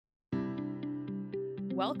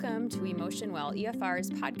welcome to Emotion Well,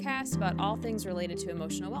 EFR's podcast about all things related to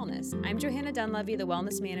emotional wellness. I'm Johanna Dunlevy, the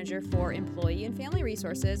Wellness Manager for Employee and Family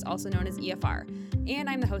Resources, also known as EFR, and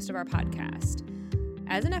I'm the host of our podcast.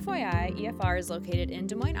 As an FYI, EFR is located in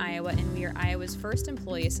Des Moines, Iowa, and we are Iowa's first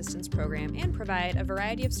employee assistance program and provide a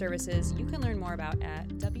variety of services you can learn more about at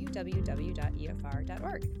www.efr.org.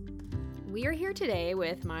 We are here today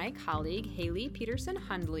with my colleague, Haley Peterson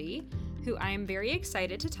Hundley, who I am very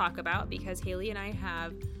excited to talk about because Haley and I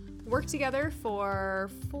have worked together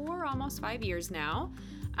for almost 5 years now.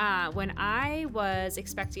 When I was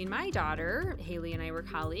expecting my daughter, Haley and I were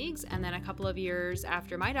colleagues, and then a couple of years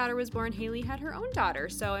after my daughter was born, Haley had her own daughter.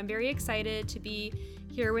 So I'm very excited to be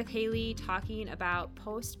here with Haley talking about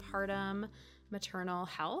postpartum maternal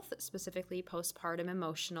health, specifically postpartum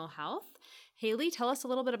emotional health. Haley, tell us a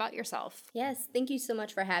little bit about yourself. Yes, thank you so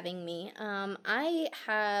much for having me. I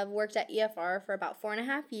have worked at EFR for about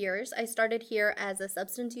 4.5 years. I started here as a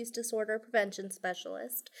substance use disorder prevention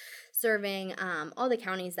specialist, serving all the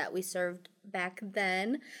counties that we served back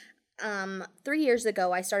then. 3 years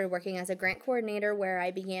ago, I started working as a grant coordinator where I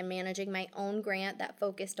began managing my own grant that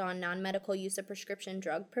focused on non-medical use of prescription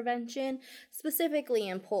drug prevention, specifically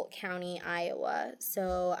in Polk County, Iowa.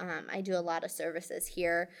 So I do a lot of services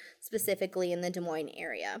here, specifically in the Des Moines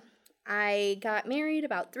area. I got married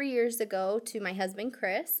about 3 years ago to my husband,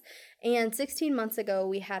 Chris, and 16 months ago,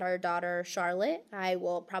 we had our daughter, Charlotte. I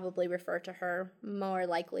will probably refer to her more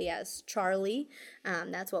likely as Charlie.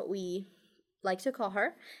 That's what we like to call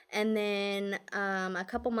her. And then a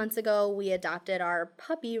couple months ago, we adopted our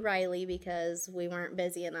puppy, Riley, because we weren't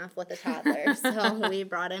busy enough with a toddler. So we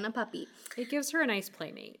brought in a puppy. It gives her a nice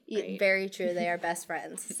playmate, right? Very true. They are best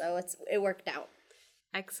friends. So it worked out.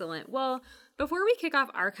 Excellent. Well, before we kick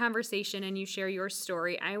off our conversation and you share your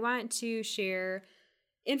story, I want to share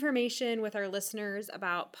information with our listeners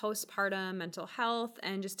about postpartum mental health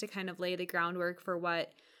and just to kind of lay the groundwork for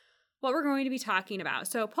what we're going to be talking about.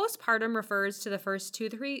 So postpartum refers to the first 2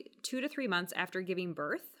 to 3 months after giving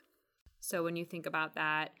birth. So when you think about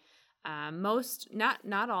that, most,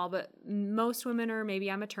 not all, but most women are maybe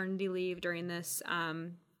on maternity leave during this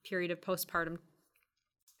period of postpartum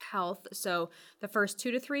health. So the first 2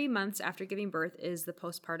 to 3 months after giving birth is the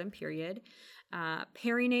postpartum period.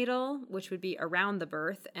 Perinatal, which would be around the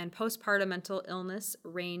birth, and postpartum mental illness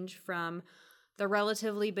range from the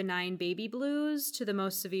relatively benign baby blues to the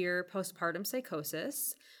most severe postpartum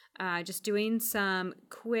psychosis. Just doing some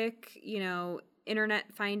quick,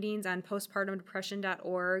 internet findings on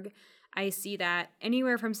postpartumdepression.org, I see that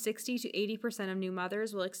anywhere from 60 to 80% of new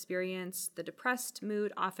mothers will experience the depressed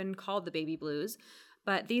mood, often called the baby blues.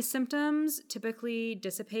 But these symptoms typically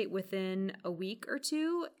dissipate within a week or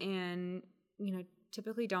two and,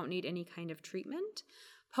 typically don't need any kind of treatment.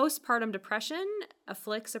 Postpartum depression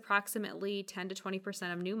afflicts approximately 10 to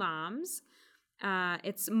 20% of new moms.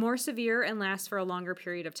 It's more severe and lasts for a longer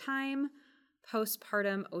period of time.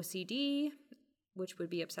 Postpartum OCD, which would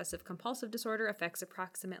be obsessive compulsive disorder, affects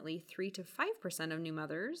approximately 3 to 5% of new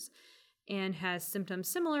mothers and has symptoms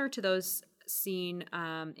similar to those seen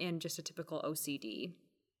in just a typical OCD.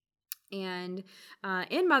 And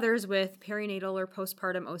in mothers with perinatal or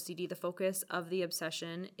postpartum OCD, the focus of the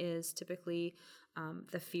obsession is typically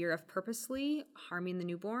the fear of purposely harming the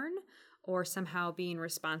newborn or somehow being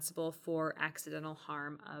responsible for accidental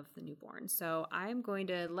harm of the newborn. So I'm going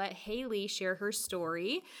to let Haley share her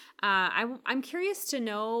story. I'm curious to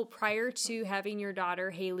know, prior to having your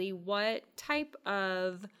daughter, Haley, what type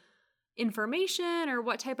of information or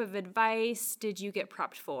what type of advice did you get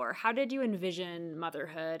prepped for? How did you envision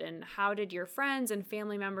motherhood, and how did your friends and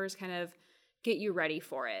family members kind of get you ready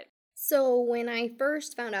for it? So when I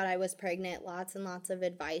first found out I was pregnant, lots and lots of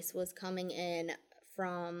advice was coming in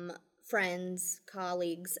from friends,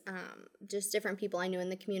 colleagues, just different people I knew in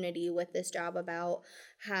the community with this job about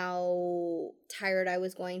how tired I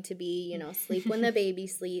was going to be, sleep when the baby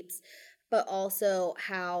sleeps, but also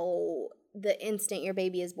how the instant your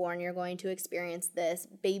baby is born, you're going to experience this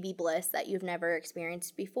baby bliss that you've never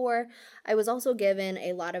experienced before. I was also given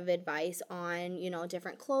a lot of advice on,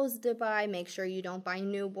 different clothes to buy. Make sure you don't buy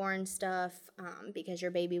newborn stuff because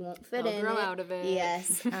your baby won't fit in. They'll grow out of it.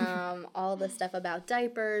 Yes. All the stuff about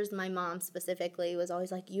diapers. My mom specifically was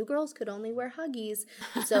always like, you girls could only wear Huggies,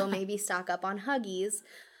 so maybe stock up on Huggies.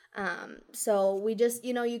 So we just,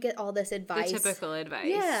 you get all this advice. The typical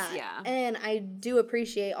advice. Yeah. And I do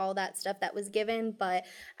appreciate all that stuff that was given, but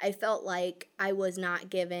I felt like I was not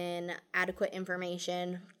given adequate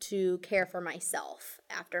information to care for myself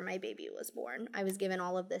after my baby was born. I was given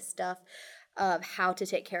all of this stuff of how to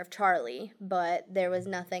take care of Charlie, but there was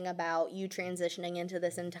nothing about you transitioning into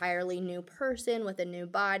this entirely new person with a new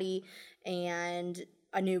body and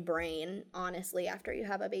a new brain, honestly, after you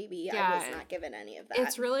have a baby. Yeah. I was not given any of that.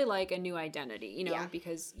 It's really like a new identity, Yeah.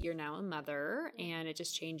 because you're now a mother, and it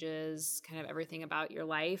just changes kind of everything about your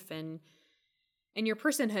life and your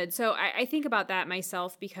personhood. So I think about that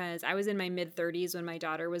myself, because I was in my mid-30s when my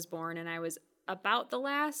daughter was born, and I was about the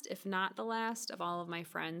last, if not the last, of all of my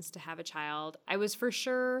friends to have a child. I was for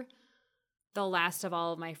sure the last of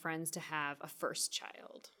all of my friends to have a first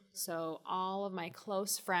child. So all of my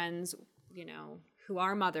close friends, who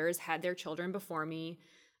are mothers, had their children before me.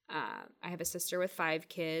 I have a sister with 5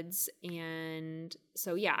 kids. And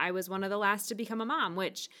so, yeah, I was one of the last to become a mom,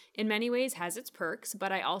 which in many ways has its perks.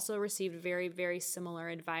 But I also received very, very similar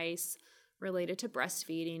advice related to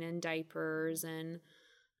breastfeeding and diapers and,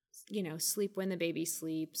 sleep when the baby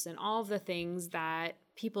sleeps and all of the things that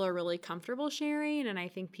people are really comfortable sharing. And I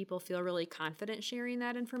think people feel really confident sharing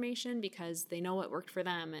that information because they know what worked for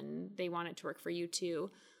them and they want it to work for you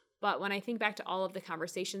too. But when I think back to all of the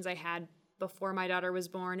conversations I had before my daughter was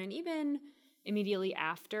born and even immediately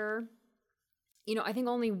after, I think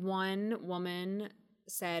only one woman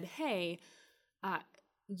said, hey,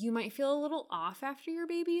 you might feel a little off after your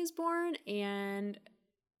baby is born, and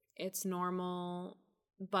it's normal,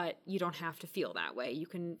 but you don't have to feel that way. You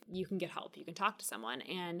can get help. You can talk to someone.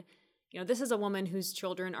 And, this is a woman whose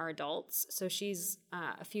children are adults. So she's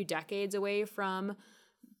a few decades away from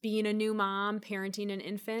being a new mom, parenting an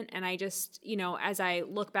infant. And I just, as I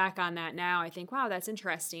look back on that now, I think, wow, that's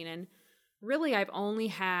interesting. And really, I've only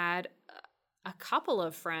had a couple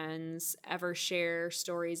of friends ever share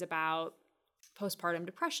stories about postpartum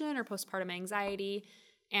depression or postpartum anxiety.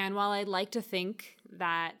 And while I'd like to think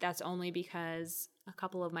that that's only because a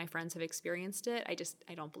couple of my friends have experienced it,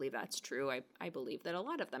 I don't believe that's true. I believe that a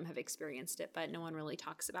lot of them have experienced it, but no one really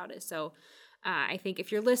talks about it. So I think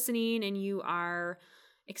if you're listening and you are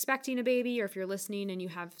expecting a baby, or if you're listening and you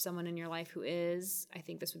have someone in your life who is, I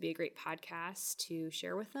think this would be a great podcast to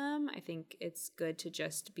share with them. I think it's good to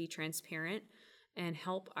just be transparent and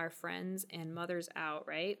help our friends and mothers out,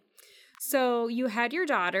 right? So you had your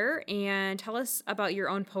daughter, and tell us about your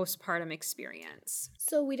own postpartum experience.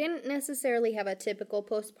 So we didn't necessarily have a typical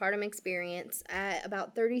postpartum experience. At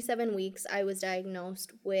about 37 weeks, I was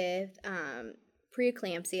diagnosed with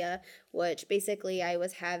preeclampsia, which basically I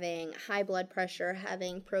was having high blood pressure,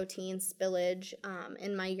 having protein spillage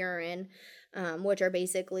in my urine, which are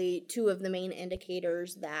basically 2 of the main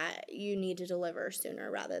indicators that you need to deliver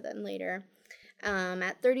sooner rather than later.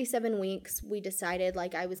 At 37 weeks, we decided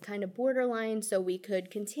I was kind of borderline, so we could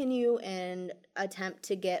continue and attempt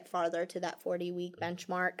to get farther to that 40-week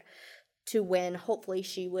benchmark to when hopefully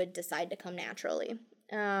she would decide to come naturally.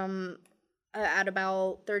 At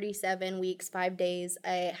about 37 weeks, 5 days,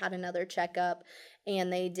 I had another checkup,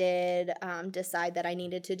 and they did decide that I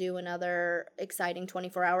needed to do another exciting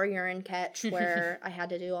 24-hour urine catch where I had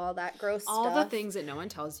to do all that gross stuff. All the things that no one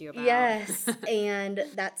tells you about. Yes, and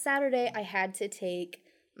that Saturday, I had to take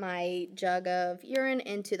my jug of urine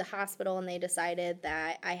into the hospital, and they decided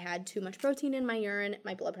that I had too much protein in my urine.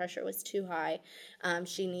 My blood pressure was too high.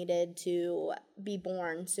 She needed to be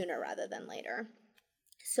born sooner rather than later.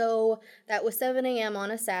 So that was 7 a.m.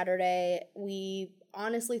 on a Saturday. We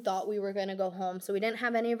honestly thought we were going to go home, so we didn't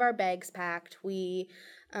have any of our bags packed. We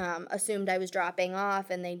assumed I was dropping off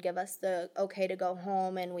and they'd give us the okay to go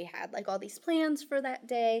home, and we had all these plans for that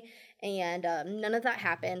day, and none of that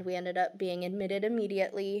happened. We ended up being admitted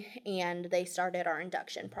immediately, and they started our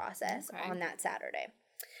induction process on that Saturday.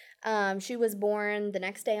 She was born the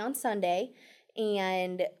next day on Sunday,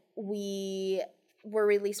 and we were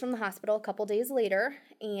released from the hospital a couple days later,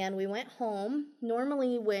 and we went home.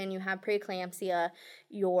 Normally, when you have preeclampsia,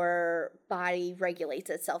 your body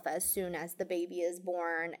regulates itself as soon as the baby is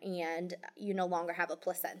born, and you no longer have a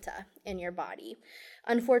placenta in your body.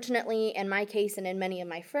 Unfortunately, in my case and in many of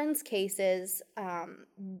my friends' cases,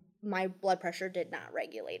 my blood pressure did not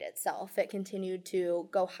regulate itself. It continued to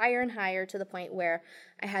go higher and higher to the point where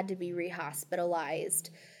I had to be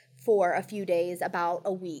rehospitalized for a few days, about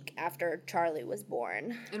a week after Charlie was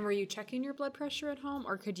born. And were you checking your blood pressure at home,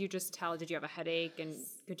 or could you just tell, did you have a headache, and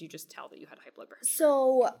could you just tell that you had high blood pressure?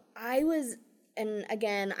 So I was, and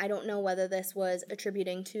again, I don't know whether this was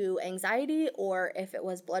attributing to anxiety or if it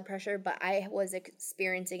was blood pressure, but I was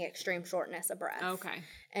experiencing extreme shortness of breath. Okay.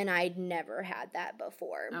 And I'd never had that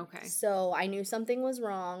before. Okay. So I knew something was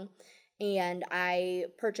wrong. And I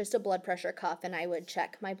purchased a blood pressure cuff, and I would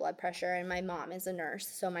check my blood pressure, and my mom is a nurse,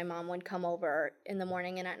 so my mom would come over in the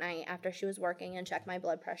morning and at night after she was working and check my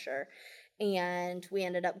blood pressure, and we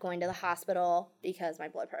ended up going to the hospital because my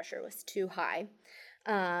blood pressure was too high.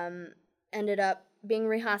 Ended up being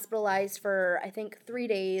rehospitalized for, I think, 3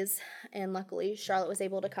 days. And luckily, Charlotte was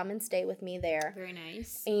able to come and stay with me there. Very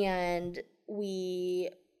nice. And we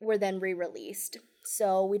were then re-released.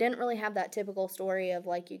 So we didn't really have that typical story of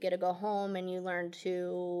like you get to go home and you learn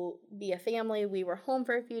to be a family. We were home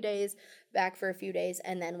for a few days, back for a few days,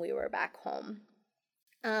 and then we were back home.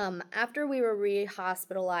 After we were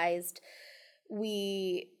re-hospitalized,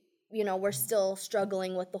 we, we're still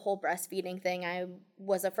struggling with the whole breastfeeding thing. I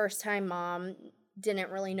was a first-time mom,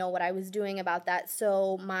 didn't really know what I was doing about that.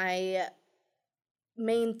 So my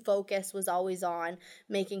main focus was always on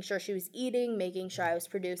making sure she was eating, making sure I was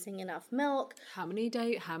producing enough milk. How many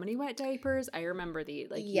wet diapers? I remember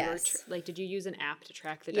Yes. Did you use an app to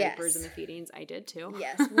track the diapers Yes. and the feedings? I did too.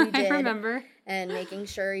 Yes, we did. I remember. And making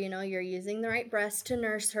sure, you're using the right breast to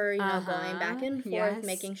nurse her, going back and forth, Yes.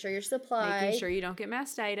 Making sure your supply. Making sure you don't get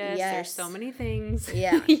mastitis. Yes. There's so many things.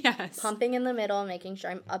 Yeah. Yes. Pumping in the middle, making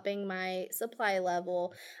sure I'm upping my supply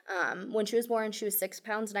level. When she was born, she was 6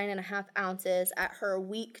 pounds, 9.5 ounces. At her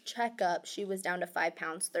week checkup, she was down to 5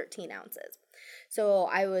 pounds, 13 ounces. So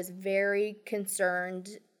I was very concerned,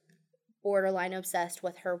 borderline obsessed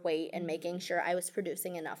with her weight and making sure I was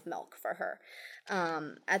producing enough milk for her.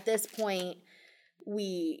 At this point,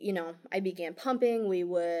 I began pumping. We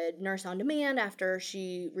would nurse on demand. After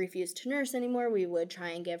she refused to nurse anymore, we would try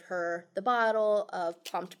and give her the bottle of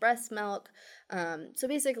pumped breast milk. So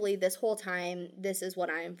basically, this whole time, this is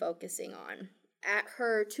what I am focusing on. At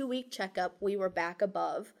her 2-week checkup, we were back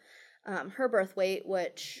above her birth weight,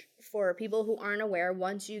 which for people who aren't aware,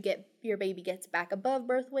 once your baby gets back above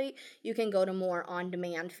birth weight, you can go to more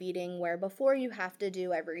on-demand feeding, where before you have to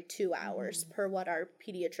do every 2 hours per what our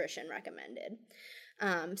pediatrician recommended.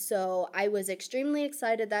 So I was extremely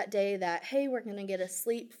excited that day that, hey, we're going to get a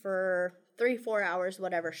sleep for 3-4 hours,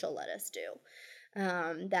 whatever she'll let us do.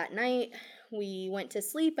 That night, we went to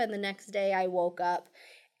sleep, and the next day I woke up,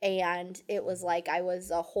 and it was like I was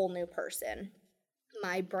a whole new person.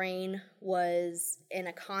 My brain was in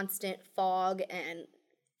a constant fog, and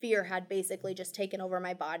fear had basically just taken over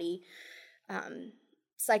my body,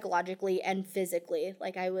 psychologically and physically.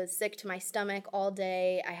 Like, I was sick to my stomach all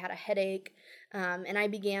day. I had a headache, and I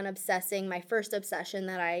began obsessing. My first obsession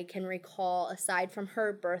that I can recall, aside from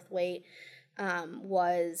her birth weight,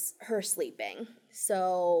 was her sleeping.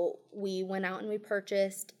 So we went out and we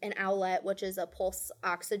purchased an Owlet, which is a pulse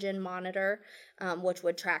oxygen monitor, which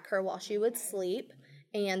would track her while she would sleep.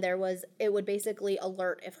 And it would basically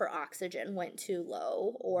alert if her oxygen went too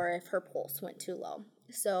low or if her pulse went too low.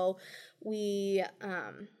 So we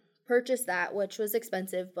purchased that, which was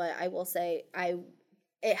expensive, but I will say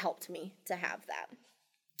it helped me to have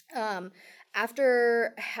that.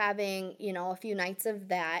 After having, a few nights of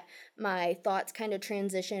that, my thoughts kind of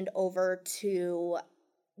transitioned over to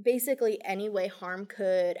basically any way harm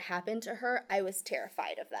could happen to her. I was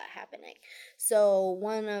terrified of that happening. So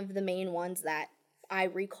one of the main ones that I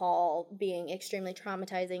recall being extremely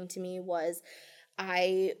traumatizing to me was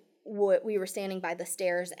we were standing by the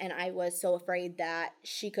stairs, and I was so afraid that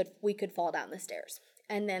we could fall down the stairs.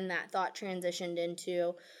 And then that thought transitioned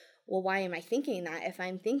into, well, why am I thinking that? If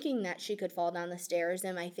I'm thinking that she could fall down the stairs,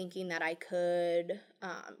 am I thinking that I could,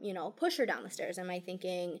 push her down the stairs? Am I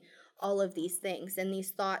thinking all of these things? And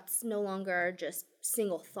these thoughts no longer are just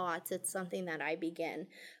single thoughts. It's something that I begin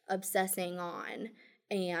obsessing on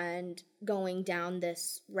and going down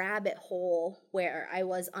this rabbit hole where I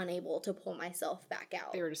was unable to pull myself back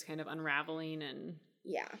out. They were just kind of unraveling, and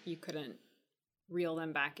you couldn't reel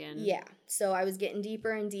them back in. Yeah. So I was getting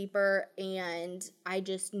deeper and deeper, and I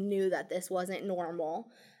just knew that this wasn't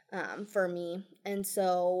normal for me. And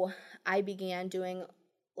so I began doing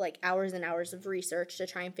hours and hours of research to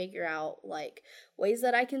try and figure out ways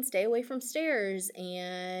that I can stay away from stairs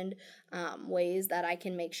and ways that I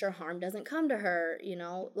can make sure harm doesn't come to her,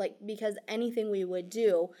 because anything we would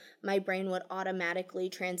do, my brain would automatically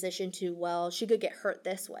transition to, well, she could get hurt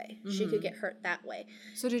this way. Mm-hmm. She could get hurt that way.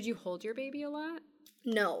 So did you hold your baby a lot?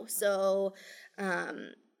 No. So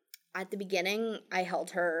at the beginning, I held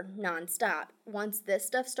her nonstop. Once this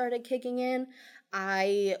stuff started kicking in,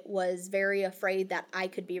 I was very afraid that I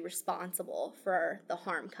could be responsible for the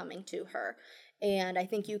harm coming to her. And I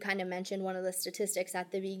think you kind of mentioned one of the statistics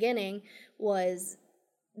at the beginning was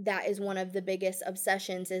that is one of the biggest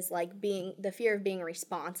obsessions is the fear of being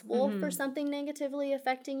responsible for something negatively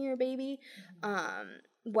affecting your baby,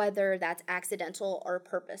 whether that's accidental or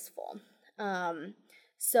purposeful.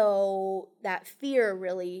 So that fear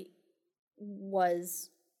really was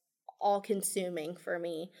all-consuming for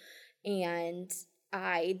me. And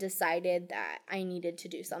I decided that I needed to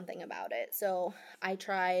do something about it. So I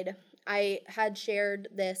tried I had shared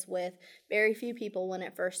this with very few people when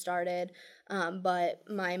it first started, but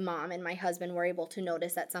my mom and my husband were able to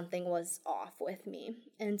notice that something was off with me.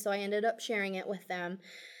 And so I ended up sharing it with them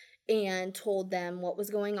and told them what was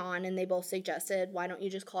going on, and they both suggested, why don't you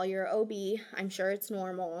just call your OB? I'm sure it's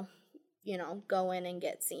normal. Go in and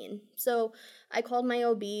get seen. So I called my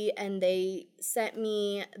OB, and they sent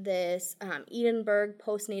me this Edinburgh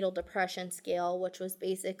postnatal depression scale, which was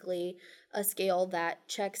basically a scale that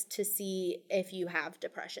checks to see if you have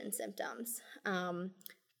depression symptoms.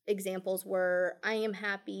 Examples were, I am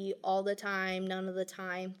happy all the time, none of the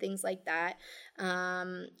time, things like that.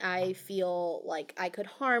 I feel like I could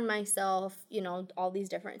harm myself, all these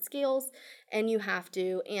different scales, and you have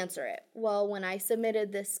to answer it. Well, when I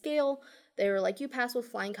submitted this scale, they were like, you pass with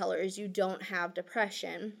flying colors, you don't have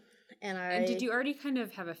depression. And did you already kind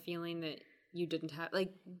of have a feeling that you didn't have,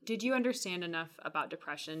 did you understand enough about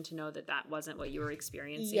depression to know that that wasn't what you were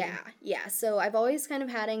experiencing? Yeah. So I've always kind of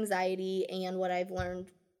had anxiety, and what I've learned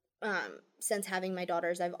since having my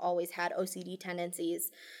daughters, I've always had OCD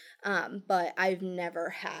tendencies, but I've never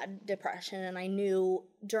had depression. And I knew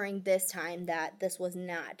during this time that this was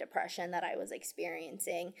not depression that I was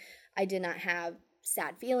experiencing. I did not have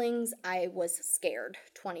sad feelings. I was scared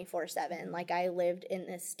 24/7. Like, I lived in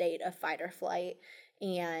this state of fight or flight,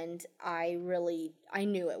 and I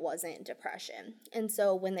knew it wasn't depression. And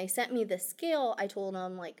so when they sent me the scale, I told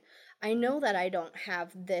them, I know that I don't have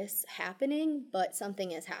this happening, but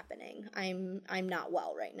something is happening. I'm not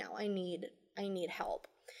well right now. I need help.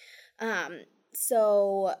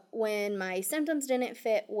 So when my symptoms didn't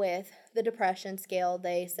fit with the depression scale,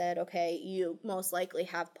 they said, okay, you most likely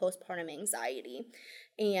have postpartum anxiety.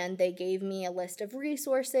 And they gave me a list of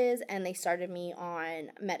resources, and they started me on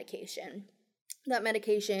medication. That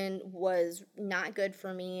medication was not good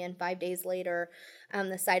for me, and 5 days later,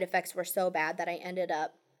 the side effects were so bad that I ended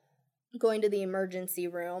up going to the emergency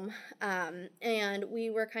room. And we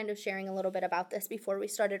were kind of sharing a little bit about this before we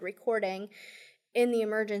started recording. In the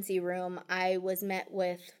emergency room, I was met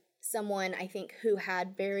with someone, I think, who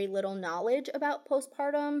had very little knowledge about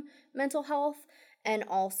postpartum mental health, and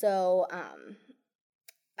also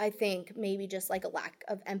I think maybe just a lack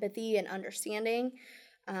of empathy and understanding.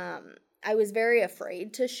 I was very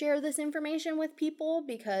afraid to share this information with people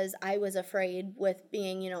because I was afraid with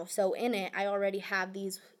being, so in it. I already have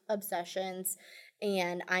these obsessions,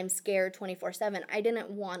 and I'm scared 24/7. I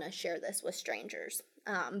didn't want to share this with strangers,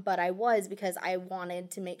 but I was, because I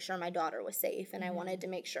wanted to make sure my daughter was safe, and I wanted to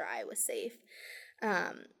make sure I was safe.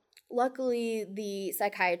 Luckily, the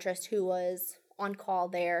psychiatrist who was on call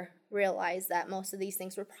there realized that most of these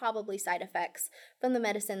things were probably side effects from the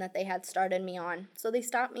medicine that they had started me on. So they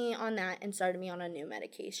stopped me on that and started me on a new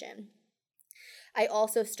medication. I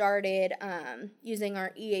also started using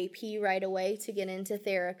our EAP right away to get into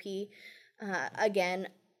therapy. Again,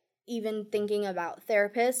 even thinking about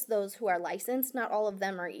therapists, those who are licensed, not all of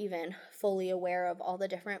them are even fully aware of all the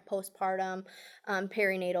different postpartum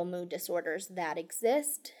perinatal mood disorders that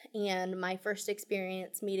exist. And my first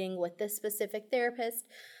experience meeting with this specific therapist,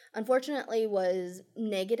 unfortunately, was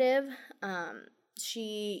negative.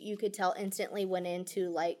 You could tell, instantly went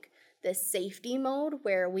into this safety mode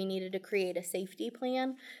where we needed to create a safety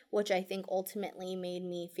plan, which I think ultimately made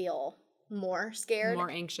me feel more scared. More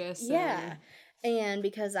anxious. Yeah. And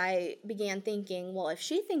because I began thinking, well, if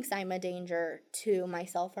she thinks I'm a danger to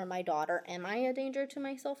myself or my daughter, am I a danger to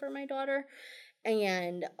myself or my daughter?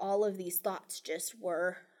 And all of these thoughts just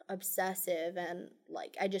were obsessive, and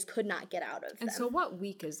I just could not get out of them. And so what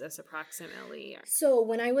week is this approximately? So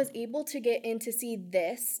when I was able to get in to see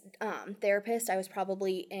this therapist, I was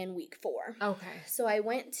probably in week 4. Okay. So I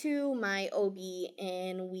went to my OB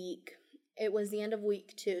it was the end of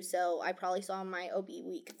week 2, so I probably saw my OB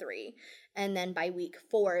week 3. And then by week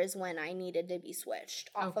 4 is when I needed to be switched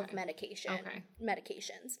off of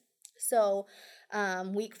medications. So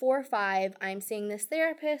week 4 or 5, I'm seeing this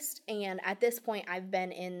therapist, and at this point I've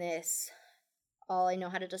been in this, all I know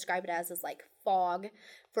how to describe it as is fog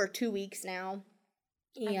for 2 weeks now.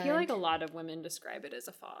 And I feel like a lot of women describe it as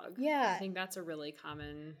a fog. Yeah. I think that's a really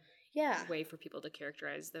common way for people to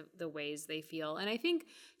characterize the ways they feel. And I think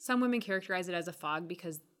some women characterize it as a fog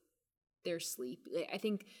because they're sleepy. I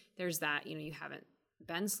think there's that, you haven't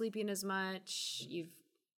been sleeping as much. You've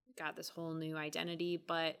got this whole new identity.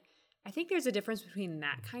 But I think there's a difference between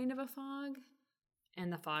that kind of a fog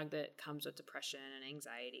and the fog that comes with depression and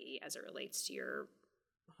anxiety as it relates to your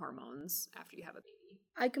hormones after you have a baby.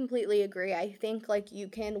 I completely agree. I think you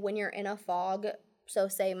can, when you're in a fog, So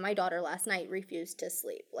say my daughter last night refused to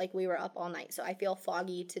sleep. Like, we were up all night. So I feel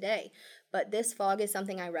foggy today. But this fog is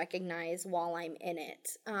something I recognize while I'm in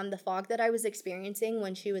it. The fog that I was experiencing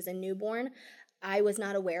when she was a newborn, I was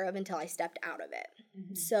not aware of until I stepped out of it.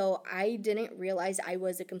 Mm-hmm. So I didn't realize I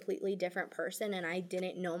was a completely different person, and I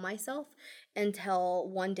didn't know myself until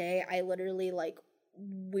one day I literally, like,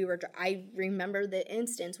 I remember the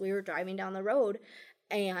instance, we were driving down the road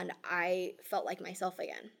and I felt like myself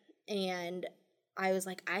again. And I was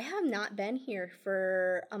like, I have not been here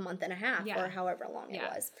for a month and a half or however long it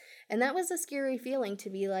was. And that was a scary feeling to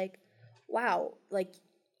be like, wow, like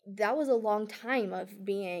that was a long time of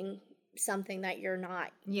being something that you're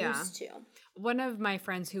not used to. One of my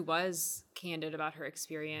friends who was candid about her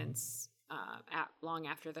experience long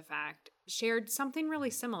after the fact shared something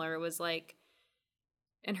really similar. It was like,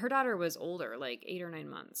 and her daughter was older, like 8 or 9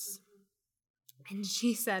 months. Mm-hmm. And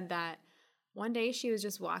she said that one day she was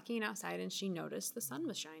just walking outside and she noticed the sun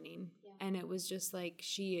was shining. Yeah. And it was just like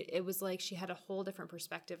she had a whole different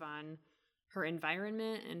perspective on her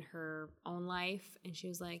environment and her own life. And she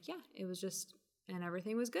was like, yeah, it was just, and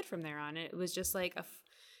everything was good from there on. It was just like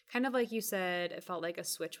kind of like you said, it felt like a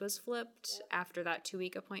switch was flipped after that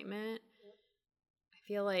 2-week appointment. I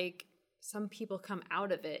feel like some people come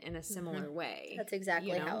out of it in a similar way. That's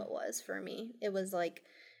exactly how it was for me. It was like,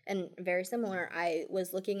 and very similar. I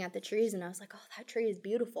was looking at the trees and I was like, oh, that tree is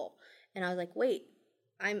beautiful. And I was like, wait,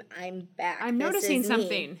 I'm back. I'm noticing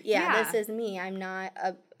something. Yeah, this is me. I'm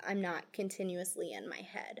not continuously in my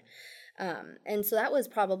head. And so that was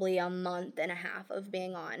probably a month and a half of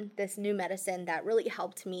being on this new medicine that really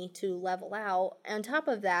helped me to level out. On top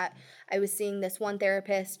of that, I was seeing this one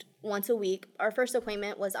therapist once a week. Our first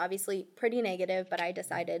appointment was obviously pretty negative, but I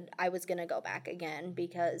decided I was going to go back again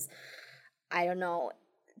because, I don't know,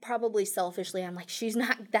 probably selfishly, I'm like,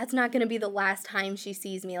 that's not going to be the last time she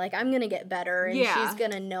sees me. Like, I'm going to get better and she's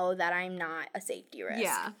going to know that I'm not a safety risk.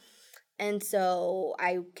 Yeah. And so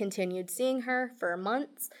I continued seeing her for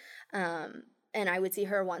months. And I would see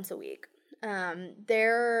her once a week.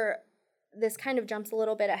 This kind of jumps a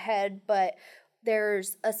little bit ahead, but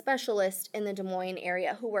there's a specialist in the Des Moines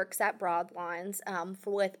area who works at Broadlawns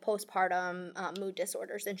with postpartum mood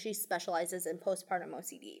disorders, and she specializes in postpartum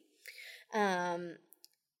OCD.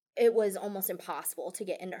 It was almost impossible to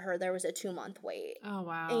get into her. There was a 2-month wait. Oh,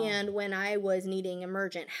 wow. And when I was needing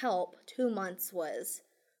emergent help, 2 months was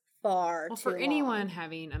far too long. For anyone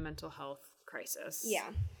having a mental health crisis. Yeah.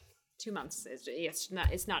 2 months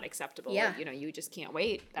it's not acceptable. Yeah. You just can't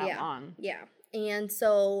wait that long. Yeah. And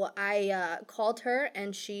so I called her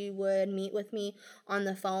and she would meet with me on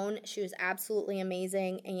the phone. She was absolutely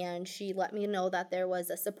amazing. And she let me know that there was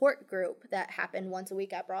a support group that happened once a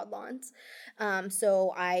week at Broadlawns.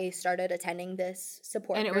 So I started attending this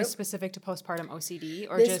support group. And it was specific to postpartum OCD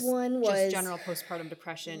or just general postpartum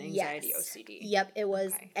depression, anxiety, OCD? Yep, it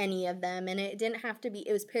was any of them. And it didn't have to be,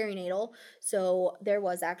 it was perinatal. So there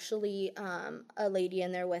was actually a lady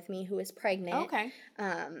in there with me who was pregnant. Okay.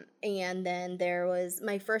 And then there was,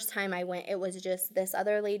 my first time I went, it was just this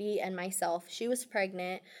other lady and myself. She was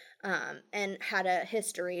pregnant and had a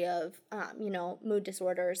history of, mood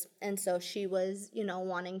disorders. And so she was,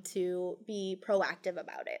 wanting to be proactive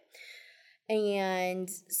about it. And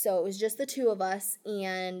so it was just the two of us,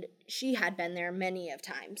 and she had been there many of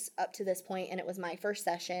times up to this point, and it was my first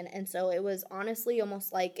session. And so it was honestly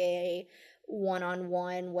almost like a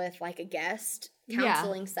one-on-one with like a guest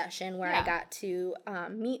counseling session where I got to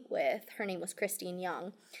meet with, her name was Christine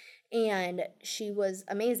Young, and she was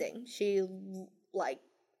amazing. She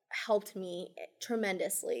helped me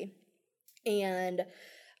tremendously, and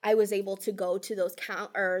I was able to go to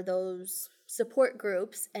those support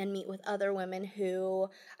groups and meet with other women who,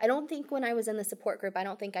 I don't think when I was in the support group, I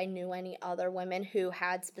don't think I knew any other women who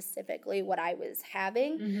had specifically what I was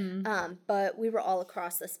having, but we were all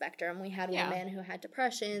across the spectrum. We had women who had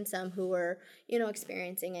depression, some who were,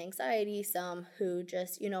 experiencing anxiety, some who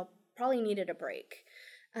just, probably needed a break.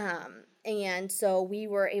 And so we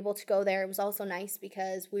were able to go there. It was also nice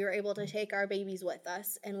because we were able to take our babies with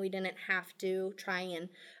us, and we didn't have to try and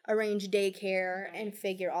arrange daycare and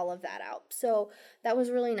figure all of that out. So that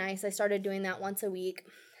was really nice. I started doing that once a week.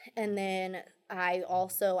 And then I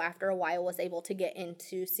also, after a while, was able to get in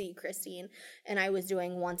to see Christine, and I was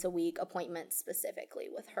doing once a week appointments specifically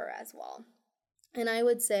with her as well. And I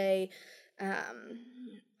would say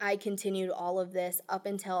I continued all of this up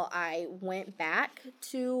until I went back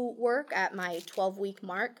to work at my 12-week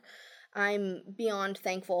mark. I'm beyond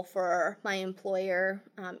thankful for my employer,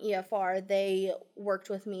 EFR. They worked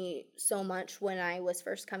with me so much when I was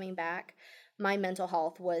first coming back. my mental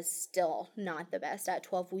health was still not the best at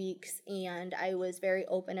 12 weeks. And I was very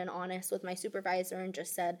open and honest with my supervisor and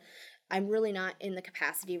just said, I'm really not in the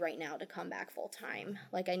capacity right now to come back full time.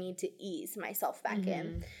 Like, I need to ease myself back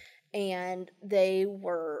in. And they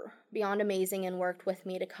were beyond amazing and worked with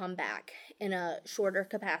me to come back in a shorter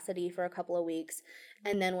capacity for a couple of weeks.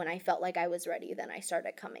 And then when I felt like I was ready, then I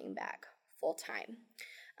started coming back full time.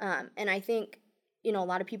 And I think, you know, a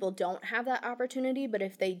lot of people don't have that opportunity, but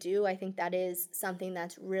if they do, I think that is something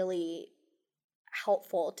that's really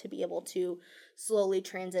helpful to be able to slowly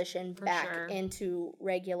transition back into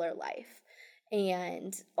regular life.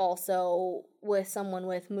 And also with someone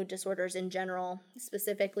with mood disorders in general,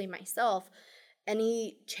 specifically myself,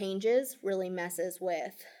 any changes really messes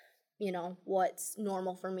with, you know, what's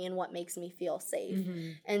normal for me and what makes me feel safe.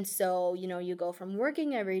 And so, you know, you go from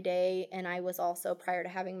working every day, and I was also, prior to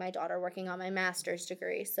having my daughter, working on my master's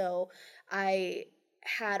degree. So I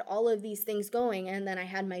had all of these things going, and then I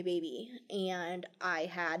had my baby, and I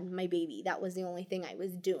had my baby. That was the only thing I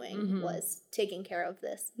was doing, was taking care of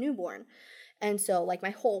this newborn. And so, like, my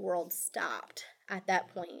whole world stopped at that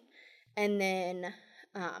point. And then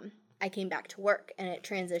I came back to work, and it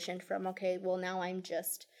transitioned from, okay, well, now I'm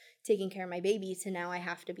just taking care of my baby to now I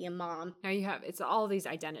have to be a mom. Now you have, it's all these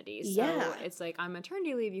identities. So it's like on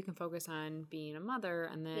maternity leave, you can focus on being a mother,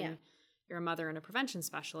 and then you're a mother and a prevention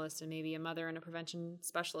specialist, and maybe a mother and a prevention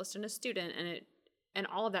specialist and a student, and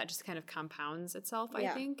all of that just kind of compounds itself, I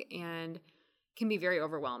think, and can be very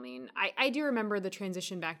overwhelming. I do remember the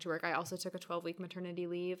transition back to work. I also took a 12-week maternity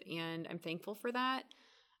leave, and I'm thankful for that.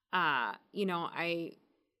 You know, I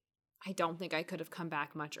don't think I could have come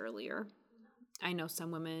back much earlier. I know some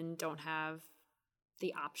women don't have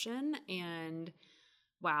the option, and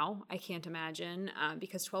wow, I can't imagine,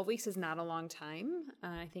 because 12 weeks is not a long time.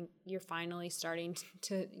 I think you're finally starting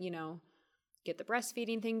to, you know, get the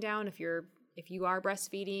breastfeeding thing down if you are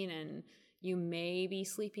breastfeeding, and you may be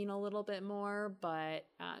sleeping a little bit more, but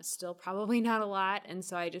still probably not a lot. And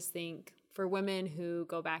so I just think for women who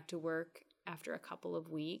go back to work after a couple of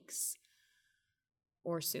weeks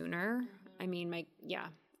or sooner, I mean,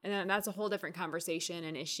 and then that's a whole different conversation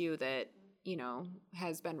and issue that, you know,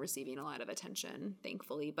 has been receiving a lot of attention,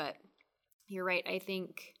 thankfully. But you're right. I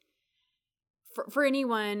think for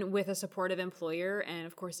anyone with a supportive employer, and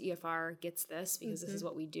of course EFR gets this because this is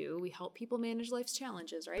what we do. We help people manage life's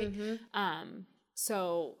challenges, right?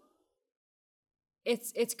 So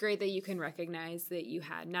it's great that you can recognize that you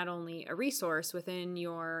had not only a resource within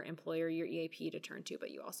your employer, your EAP to turn to,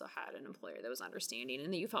 but you also had an employer that was understanding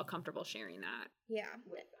and that you felt comfortable sharing that. Yeah.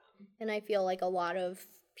 And I feel like a lot of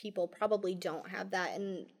people probably don't have that.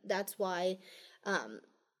 And that's why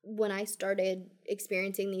when I started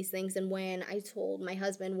experiencing these things, and when I told my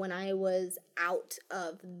husband when I was out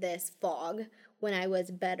of this fog, when I was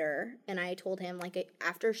better, and I told him, like,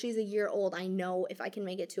 after she's a year old, I know if I can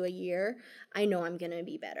make it to a year, I know I'm going to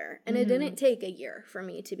be better. And it didn't take a year for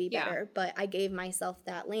me to be better, but I gave myself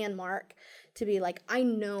that landmark to be like, I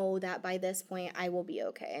know that by this point I will be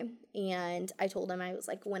okay. And I told him, I was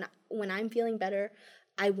like, when I'm feeling better,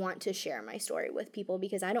 I want to share my story with people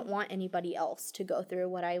because I don't want anybody else to go through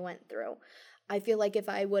what I went through. I feel like if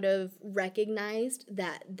I would have recognized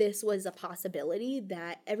that this was a possibility,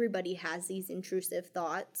 that everybody has these intrusive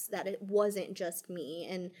thoughts, that it wasn't just me,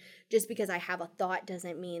 and just because I have a thought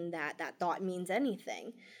doesn't mean that that thought means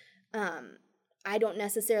anything. I don't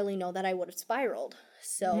necessarily know that I would have spiraled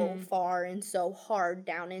so far and so hard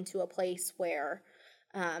down into a place where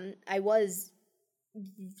I was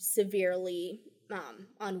severely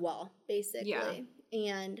unwell, basically.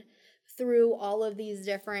 And through all of these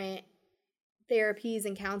different therapies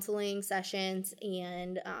and counseling sessions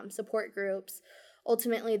and support groups,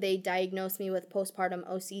 ultimately they diagnosed me with postpartum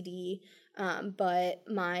OCD, but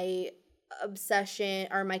my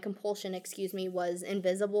compulsion, was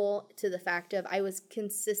invisible to the fact of I was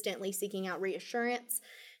consistently seeking out reassurance,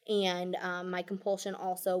 and my compulsion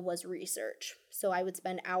also was research. So I would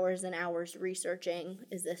spend hours and hours researching,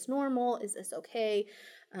 is this normal? Is this okay?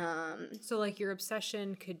 So like your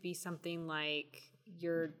obsession could be something like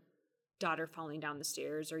your daughter falling down the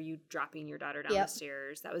stairs or you dropping your daughter down the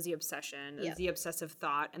stairs. That was the obsession. It was the obsessive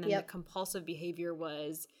thought. And then the compulsive behavior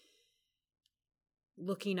was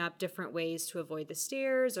looking up different ways to avoid the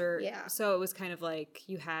stairs, or so it was kind of like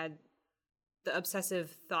you had the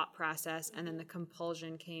obsessive thought process, and then the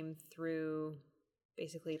compulsion came through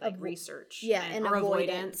basically like research and or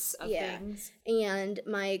avoidance of things. And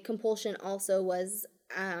my compulsion also was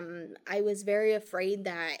I was very afraid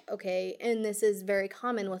that, okay, and this is very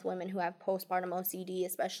common with women who have postpartum OCD,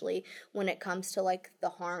 especially when it comes to like the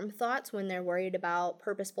harm thoughts, when they're worried about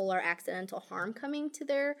purposeful or accidental harm coming to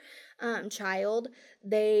their child.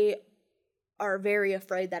 They are very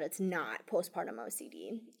afraid that it's not postpartum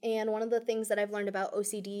OCD. And one of the things that I've learned about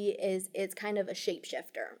OCD is it's kind of a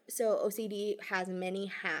shapeshifter. So OCD has many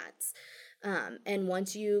hats. And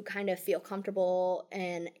once you kind of feel comfortable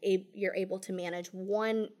and you're able to manage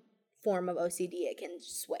one form of OCD, it can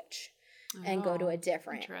switch and go to a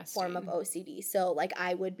different form of OCD. So like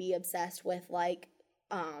I would be obsessed with like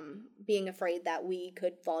being afraid that we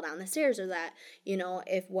could fall down the stairs, or that, you know,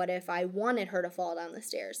 what if I wanted her to fall down the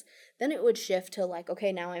stairs? Then it would shift to like,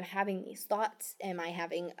 okay, now I'm having these thoughts. Am I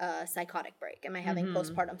having a psychotic break? Am I having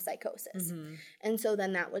postpartum psychosis? And so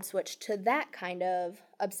then that would switch to that kind of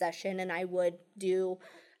obsession, and I would do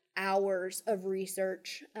hours of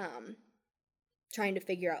research trying to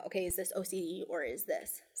figure out, okay, is this OCD or is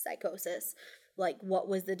this psychosis? Like, what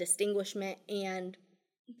was the distinguishment? And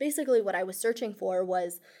basically what I was searching for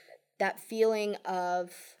was that feeling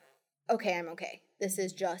of, okay, I'm okay. This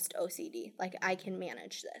is just OCD. Like, I can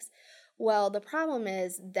manage this. Well, the problem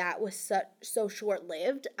is that was so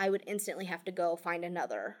short-lived, I would instantly have to go find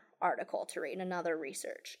another article to read, another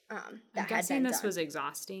research that I'm guessing this was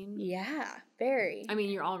exhausting. Yeah, very. I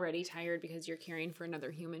mean, you're already tired because you're caring for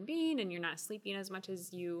another human being and you're not sleeping as much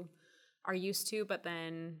as you are used to, but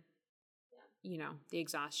then, you know, the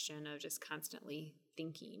exhaustion of just constantly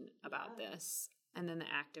thinking about this, and then the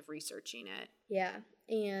act of researching it. Yeah,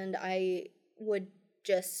 and I would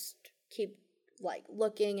just keep like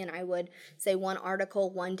looking, and I would say one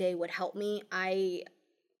article one day would help me.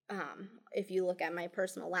 If you look at my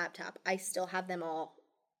personal laptop, I still have them all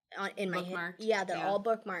in my bookmarked. Yeah, they're all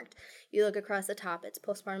bookmarked. You look across the top, it's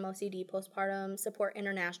postpartum OCD, postpartum support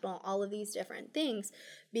international, all of these different things,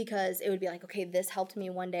 because it would be like, okay, this helped me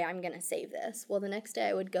one day, I'm going to save this. Well, the next day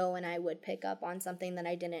I would go and I would pick up on something that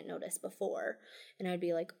I didn't notice before, and I'd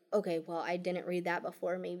be like, okay, well, I didn't read that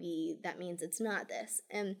before, maybe that means it's not this.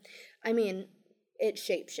 And I mean, it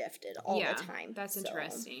shape-shifted all the time. That's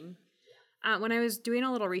interesting. When I was doing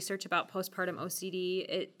a little research about postpartum OCD,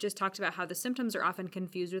 it just talked about how the symptoms are often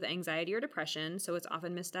confused with anxiety or depression, so it's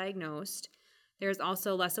often misdiagnosed. There's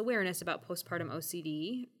also less awareness about postpartum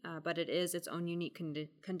OCD, but it is its own unique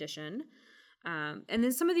condition. And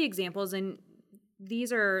then some of the examples, and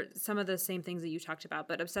these are some of the same things that you talked about,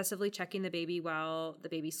 but obsessively checking the baby while the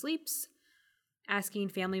baby sleeps, asking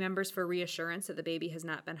family members for reassurance that the baby has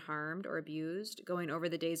not been harmed or abused, going over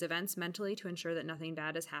the day's events mentally to ensure that nothing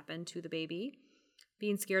bad has happened to the baby,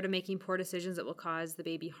 being scared of making poor decisions that will cause the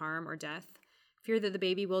baby harm or death, fear that the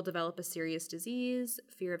baby will develop a serious disease,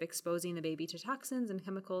 fear of exposing the baby to toxins and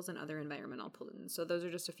chemicals and other environmental pollutants. So those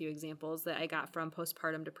are just a few examples that I got from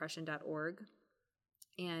postpartumdepression.org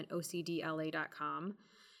and OCDLA.com.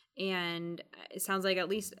 And it sounds like at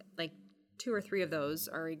least like 2 or 3 of those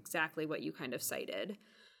are exactly what you kind of cited.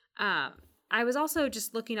 I was also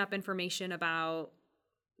just looking up information about,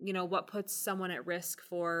 you know, what puts someone at risk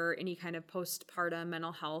for any kind of postpartum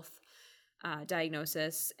mental health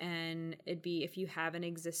diagnosis. And it'd be if you have an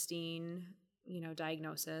existing, you know,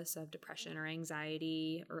 diagnosis of depression or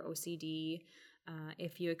anxiety or OCD,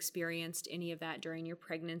 if you experienced any of that during your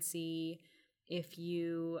pregnancy, if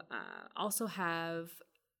you also have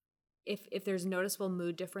if there's noticeable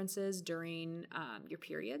mood differences during your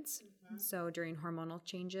periods, so during hormonal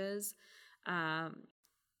changes. I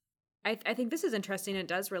think this is interesting. It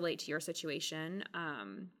does relate to your situation.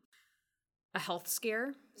 A health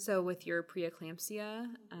scare. So with your preeclampsia,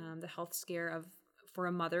 the health scare for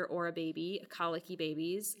a mother or a baby, colicky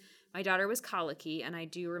babies. My daughter was colicky, and I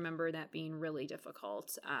do remember that being really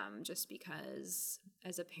difficult, just because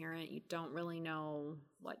as a parent, you don't really know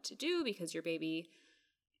what to do because your baby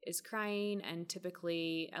is crying, and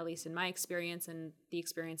typically, at least in my experience and the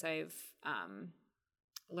experience I've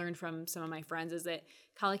learned from some of my friends, is that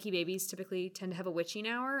colicky babies typically tend to have a witching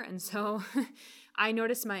hour, and so I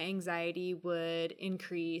noticed my anxiety would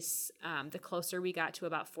increase the closer we got to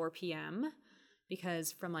about 4 p.m.,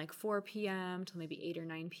 because from like 4 p.m. till maybe 8 or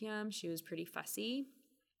 9 p.m., she was pretty fussy,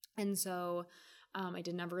 and so I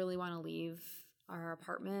did never really want to leave our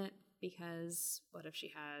apartment, because what if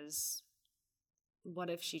she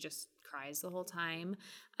just cries the whole time?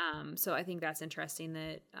 So I think that's interesting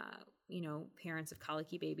that, parents of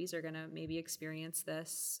colicky babies are going to maybe experience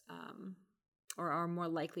this or are more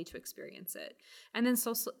likely to experience it. And then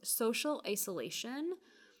social isolation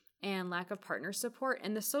and lack of partner support.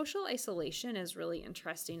 And the social isolation is really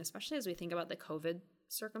interesting, especially as we think about the COVID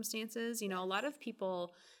circumstances. You know, a lot of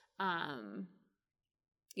people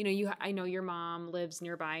I know your mom lives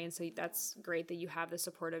nearby, and so that's great that you have the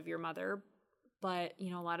support of your mother. But,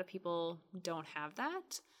 a lot of people don't have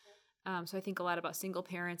that. So I think a lot about single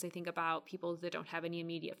parents. I think about people that don't have any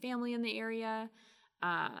immediate family in the area.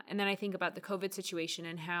 And then I think about the COVID situation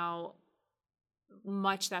and how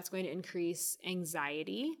much that's going to increase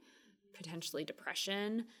anxiety, potentially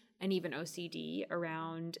depression, and even OCD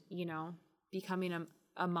around, becoming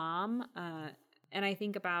a mom. And I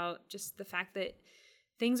think about just the fact that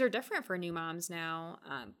things are different for new moms now.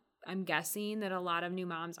 I'm guessing that a lot of new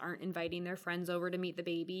moms aren't inviting their friends over to meet the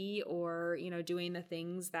baby or, doing the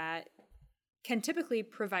things that can typically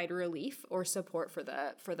provide relief or support for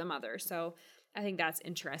the mother. So I think that's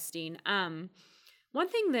interesting. One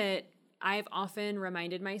thing that I've often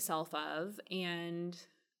reminded myself of, and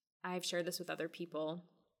I've shared this with other people,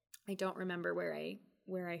 I don't remember where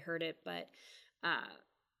I heard it, but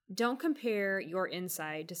don't compare your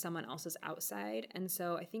inside to someone else's outside. And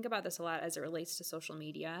so I think about this a lot as it relates to social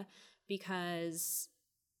media because,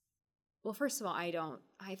 well, first of all,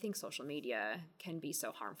 I think social media can be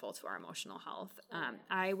so harmful to our emotional health.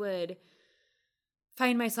 I would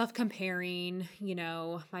find myself comparing,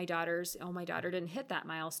 my daughter didn't hit that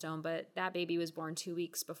milestone, but that baby was born 2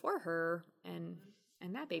 weeks before her and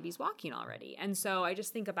that baby's walking already. And so I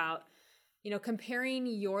just think about, comparing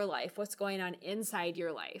your life, what's going on inside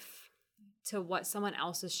your life to what someone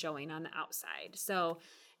else is showing on the outside. So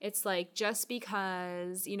it's like, just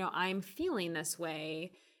because, I'm feeling this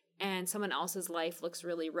way and someone else's life looks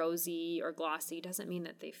really rosy or glossy doesn't mean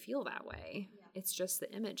that they feel that way. Yeah. It's just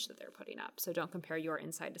the image that they're putting up. So don't compare your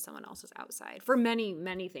inside to someone else's outside for many,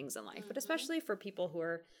 many things in life, but especially for people who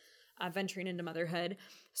are venturing into motherhood.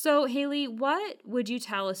 So, Haley, what would you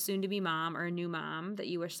tell a soon-to-be mom or a new mom that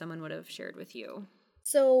you wish someone would have shared with you?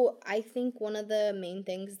 So, I think one of the main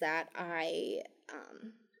things that I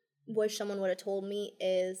wish someone would have told me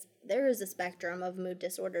is there is a spectrum of mood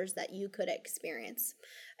disorders that you could experience.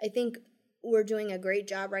 I think we're doing a great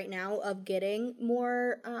job right now of getting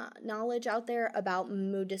more knowledge out there about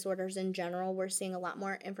mood disorders in general. We're seeing a lot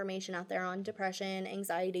more information out there on depression,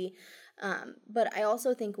 anxiety, but I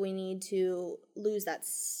also think we need to lose that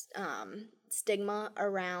stigma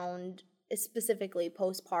around specifically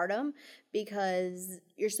postpartum, because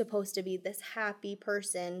you're supposed to be this happy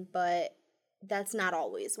person, but that's not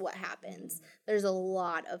always what happens. There's a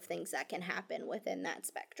lot of things that can happen within that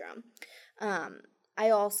spectrum. I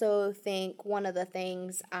also think one of the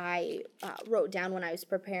things I wrote down when I was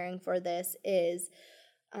preparing for this is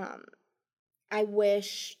I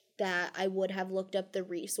wish that I would have looked up the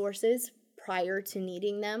resources prior to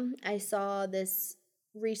needing them. I saw this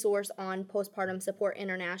resource on Postpartum Support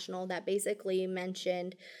International that basically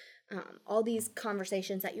mentioned all these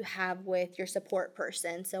conversations that you have with your support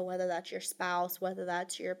person. So whether that's your spouse, whether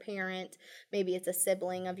that's your parent, maybe it's a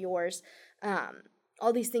sibling of yours,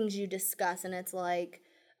 all these things you discuss, and it's like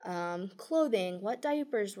clothing, what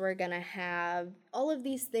diapers we're gonna have, all of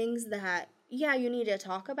these things that, yeah, you need to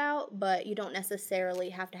talk about, but you don't necessarily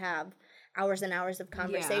have to have hours and hours of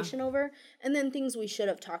conversation over. And then things we should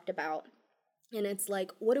have talked about. And it's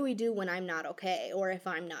like, what do we do when I'm not okay, or if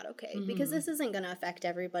I'm not okay? Mm-hmm. Because this isn't going to affect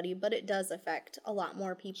everybody, but it does affect a lot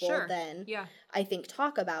more people than I think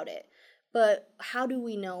talk about it. But how do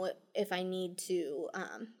we know if I need to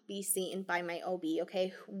be seen by my OB?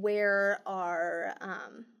 Okay, where are,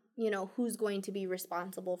 who's going to be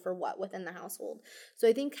responsible for what within the household? So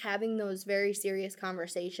I think having those very serious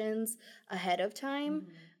conversations ahead of time,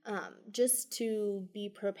 just to be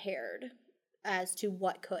prepared as to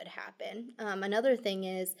what could happen. Another thing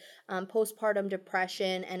is postpartum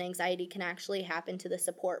depression and anxiety can actually happen to the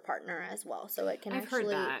support partner as well. So it can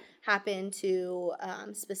actually happen to,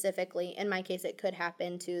 specifically, in my case, it could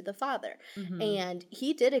happen to the father. Mm-hmm. And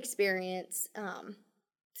he did experience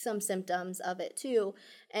some symptoms of it too.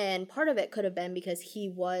 And part of it could have been because he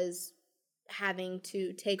was having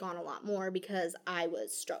to take on a lot more because I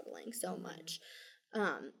was struggling so much.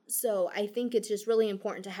 So I think it's just really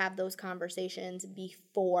important to have those conversations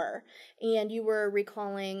before. And you were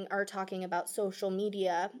recalling or talking about social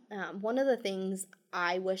media. One of the things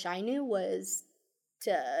I wish I knew was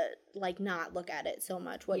to not look at it so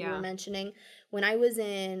much. What you were mentioning, when I was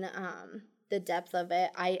in the depth of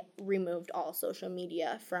it, I removed all social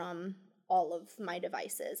media from all of my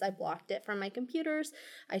devices. I blocked it from my computers.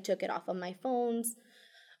 I took it off of my phone.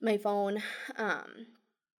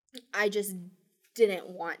 I just didn't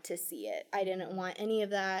want to see it. I didn't want any of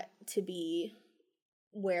that to be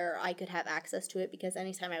where I could have access to it, because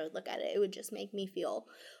anytime I would look at it, it would just make me feel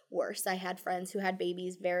worse. I had friends who had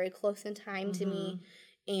babies very close in time to me,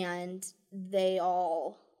 and they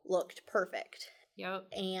all looked perfect. Yep.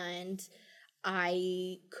 And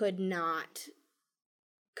I could not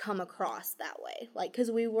come across that way, like, because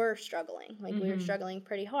we were struggling, like, we were struggling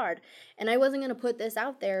pretty hard, and I wasn't going to put this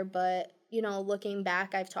out there, but, you know, looking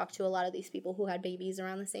back, I've talked to a lot of these people who had babies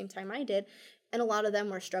around the same time I did, and a lot of them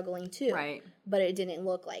were struggling too, Right. but it didn't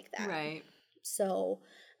look like that. Right. So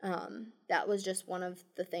that was just one of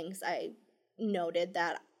the things I noted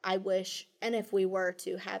that I wish, and if we were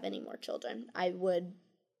to have any more children, I would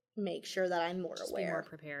make sure that I'm more Just aware. be more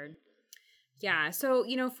prepared. Yeah. So,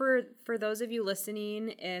 you know, for those of you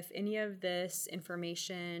listening, if any of this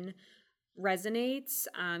information resonates,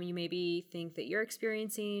 you maybe think that you're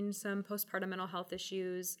experiencing some postpartum mental health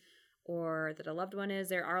issues or that a loved one is,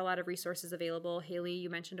 there are a lot of resources available. Haley,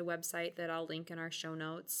 you mentioned a website that I'll link in our show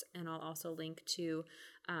notes, and I'll also link to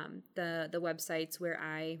the websites where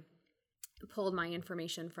I pulled my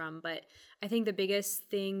information from. But I think the biggest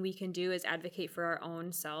thing we can do is advocate for our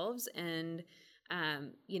own selves, and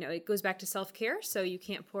you know, it goes back to self-care. So you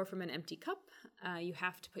can't pour from an empty cup. You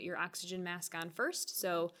have to put your oxygen mask on first.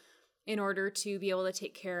 So in order to be able to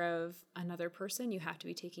take care of another person, you have to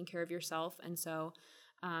be taking care of yourself. And so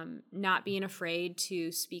not being afraid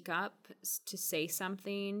to speak up, to say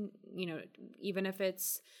something, you know, even if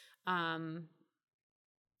it's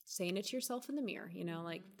saying it to yourself in the mirror, you know,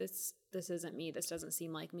 like this isn't me, this doesn't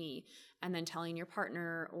seem like me. And then telling your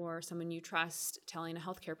partner or someone you trust, telling a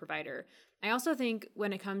healthcare provider. I also think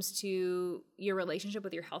when it comes to your relationship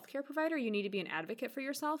with your healthcare provider, you need to be an advocate for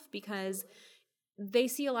yourself, because they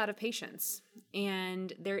see a lot of patients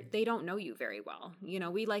and they don't know you very well. You know,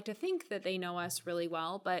 we like to think that they know us really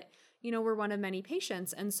well, but, you know, we're one of many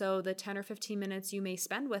patients. And so the 10 or 15 minutes you may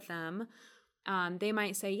spend with them, they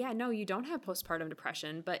might say, yeah, no, you don't have postpartum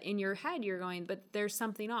depression, but in your head you're going, but there's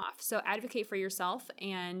something off. So advocate for yourself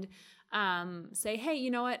and say, hey, you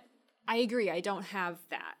know what? I agree, I don't have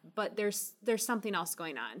that, but there's something else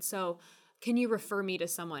going on. So can you refer me to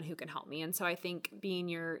someone who can help me? And so I think being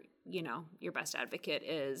your best advocate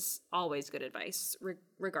is always good advice,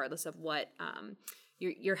 regardless of what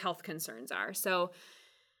your health concerns are. So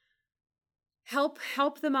help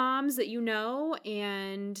the moms that you know,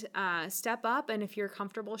 and step up. And if you're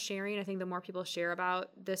comfortable sharing, I think the more people share about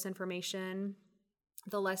this information,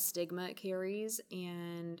 the less stigma it carries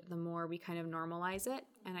and the more we kind of normalize it.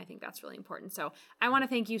 And I think that's really important. So I want to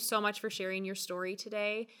thank you so much for sharing your story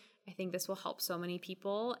today. I think this will help so many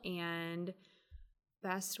people, and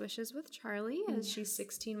best wishes with Charlie as she's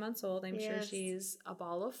 16 months old. I'm sure she's a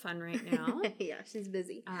ball of fun right now. Yeah, she's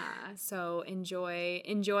busy. So enjoy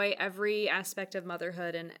every aspect of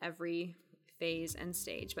motherhood and every phase and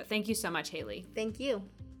stage. But thank you so much, Haley. Thank you.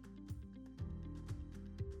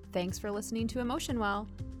 Thanks for listening to Emotion Well.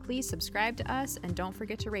 Please subscribe to us and don't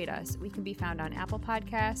forget to rate us. We can be found on Apple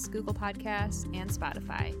Podcasts, Google Podcasts, and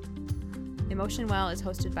Spotify. Emotion Well is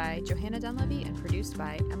hosted by Johanna Dunleavy and produced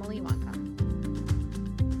by Emily Wonkum.